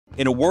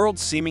In a world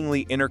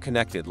seemingly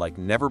interconnected like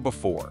never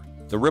before,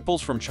 the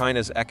ripples from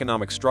China's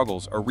economic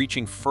struggles are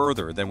reaching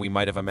further than we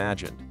might have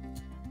imagined.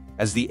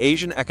 As the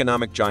Asian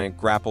economic giant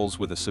grapples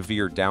with a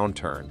severe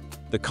downturn,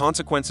 the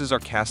consequences are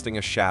casting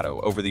a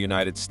shadow over the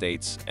United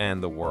States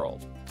and the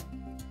world.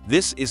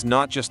 This is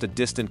not just a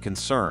distant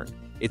concern,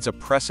 it's a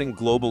pressing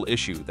global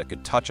issue that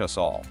could touch us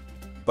all.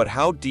 But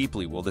how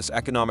deeply will this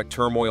economic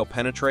turmoil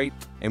penetrate,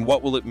 and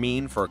what will it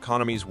mean for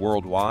economies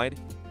worldwide?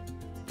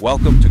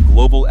 Welcome to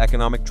Global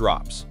Economic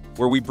Drops,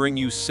 where we bring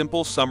you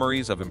simple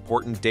summaries of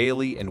important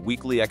daily and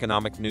weekly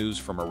economic news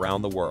from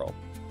around the world.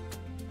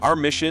 Our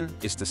mission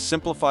is to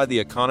simplify the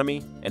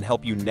economy and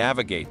help you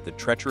navigate the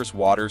treacherous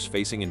waters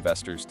facing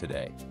investors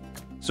today.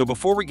 So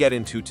before we get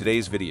into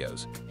today's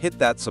videos, hit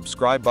that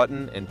subscribe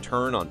button and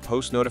turn on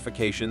post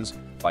notifications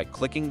by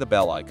clicking the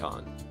bell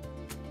icon.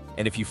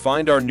 And if you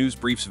find our news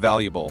briefs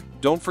valuable,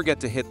 don't forget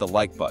to hit the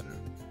like button.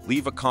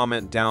 Leave a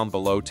comment down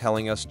below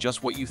telling us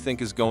just what you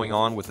think is going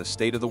on with the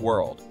state of the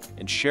world,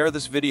 and share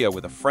this video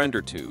with a friend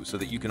or two so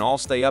that you can all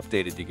stay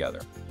updated together.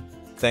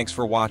 Thanks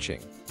for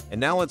watching, and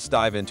now let's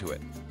dive into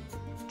it.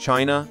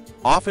 China,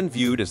 often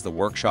viewed as the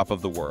workshop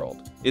of the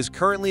world, is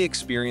currently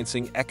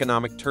experiencing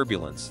economic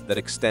turbulence that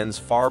extends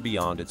far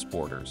beyond its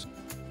borders.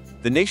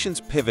 The nation's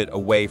pivot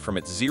away from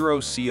its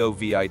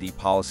zero-COVID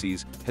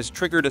policies has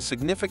triggered a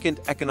significant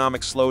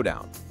economic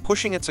slowdown,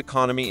 pushing its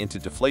economy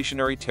into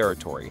deflationary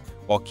territory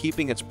while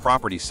keeping its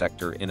property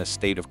sector in a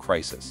state of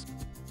crisis.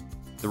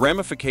 The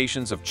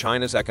ramifications of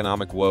China's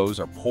economic woes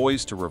are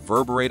poised to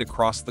reverberate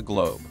across the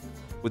globe,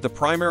 with the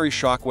primary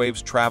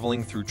shockwaves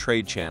traveling through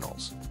trade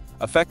channels,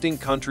 affecting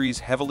countries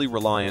heavily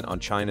reliant on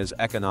China's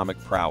economic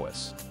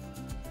prowess.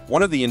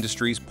 One of the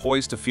industries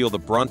poised to feel the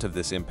brunt of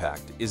this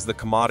impact is the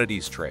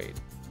commodities trade.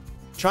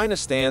 China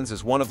stands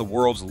as one of the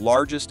world's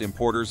largest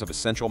importers of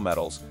essential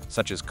metals,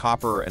 such as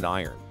copper and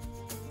iron.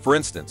 For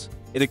instance,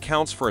 it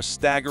accounts for a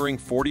staggering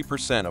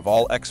 40% of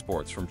all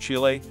exports from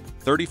Chile,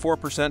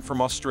 34% from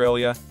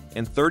Australia,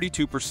 and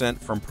 32%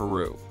 from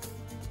Peru.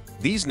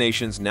 These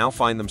nations now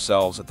find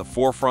themselves at the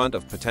forefront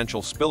of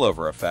potential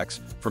spillover effects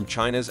from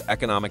China's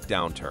economic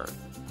downturn,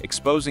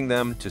 exposing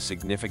them to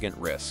significant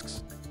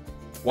risks.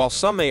 While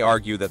some may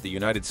argue that the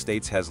United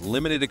States has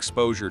limited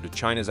exposure to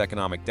China's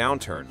economic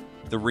downturn,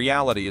 the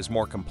reality is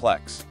more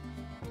complex.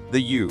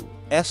 The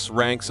U.S.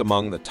 ranks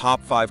among the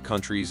top 5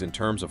 countries in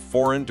terms of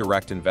foreign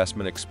direct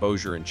investment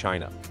exposure in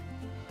China.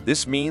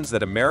 This means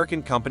that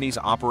American companies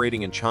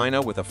operating in China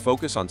with a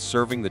focus on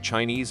serving the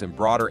Chinese and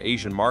broader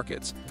Asian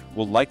markets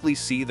will likely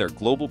see their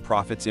global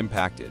profits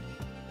impacted.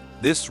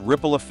 This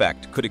ripple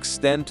effect could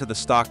extend to the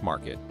stock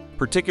market,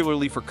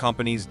 particularly for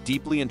companies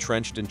deeply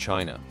entrenched in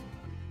China.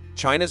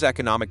 China's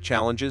economic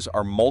challenges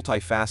are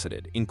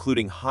multifaceted,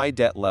 including high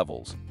debt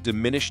levels,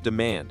 diminished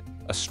demand,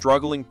 a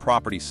struggling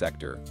property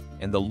sector,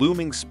 and the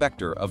looming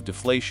specter of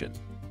deflation.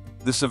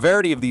 The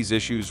severity of these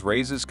issues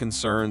raises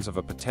concerns of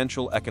a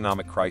potential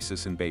economic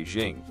crisis in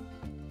Beijing.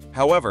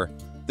 However,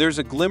 there's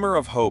a glimmer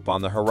of hope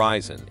on the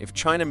horizon if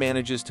China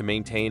manages to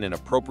maintain an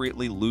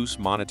appropriately loose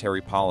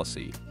monetary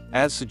policy,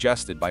 as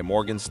suggested by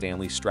Morgan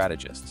Stanley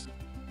strategists.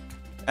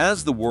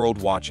 As the world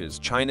watches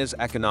China's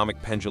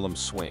economic pendulum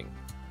swing,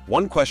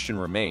 one question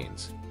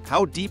remains: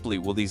 how deeply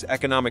will these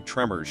economic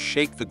tremors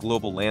shake the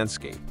global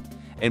landscape?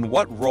 And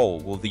what role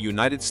will the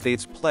United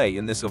States play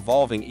in this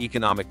evolving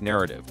economic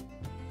narrative?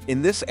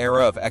 In this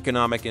era of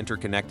economic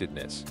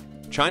interconnectedness,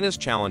 China's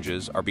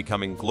challenges are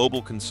becoming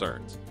global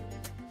concerns.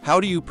 How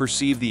do you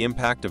perceive the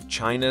impact of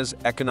China's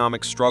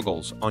economic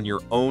struggles on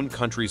your own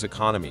country's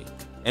economy?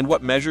 And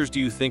what measures do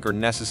you think are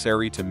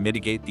necessary to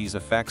mitigate these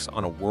effects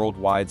on a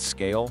worldwide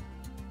scale?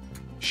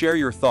 Share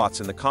your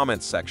thoughts in the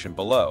comments section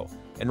below,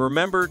 and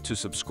remember to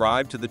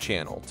subscribe to the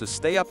channel to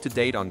stay up to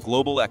date on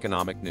global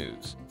economic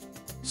news.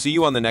 See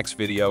you on the next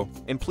video,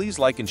 and please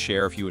like and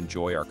share if you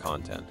enjoy our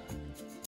content.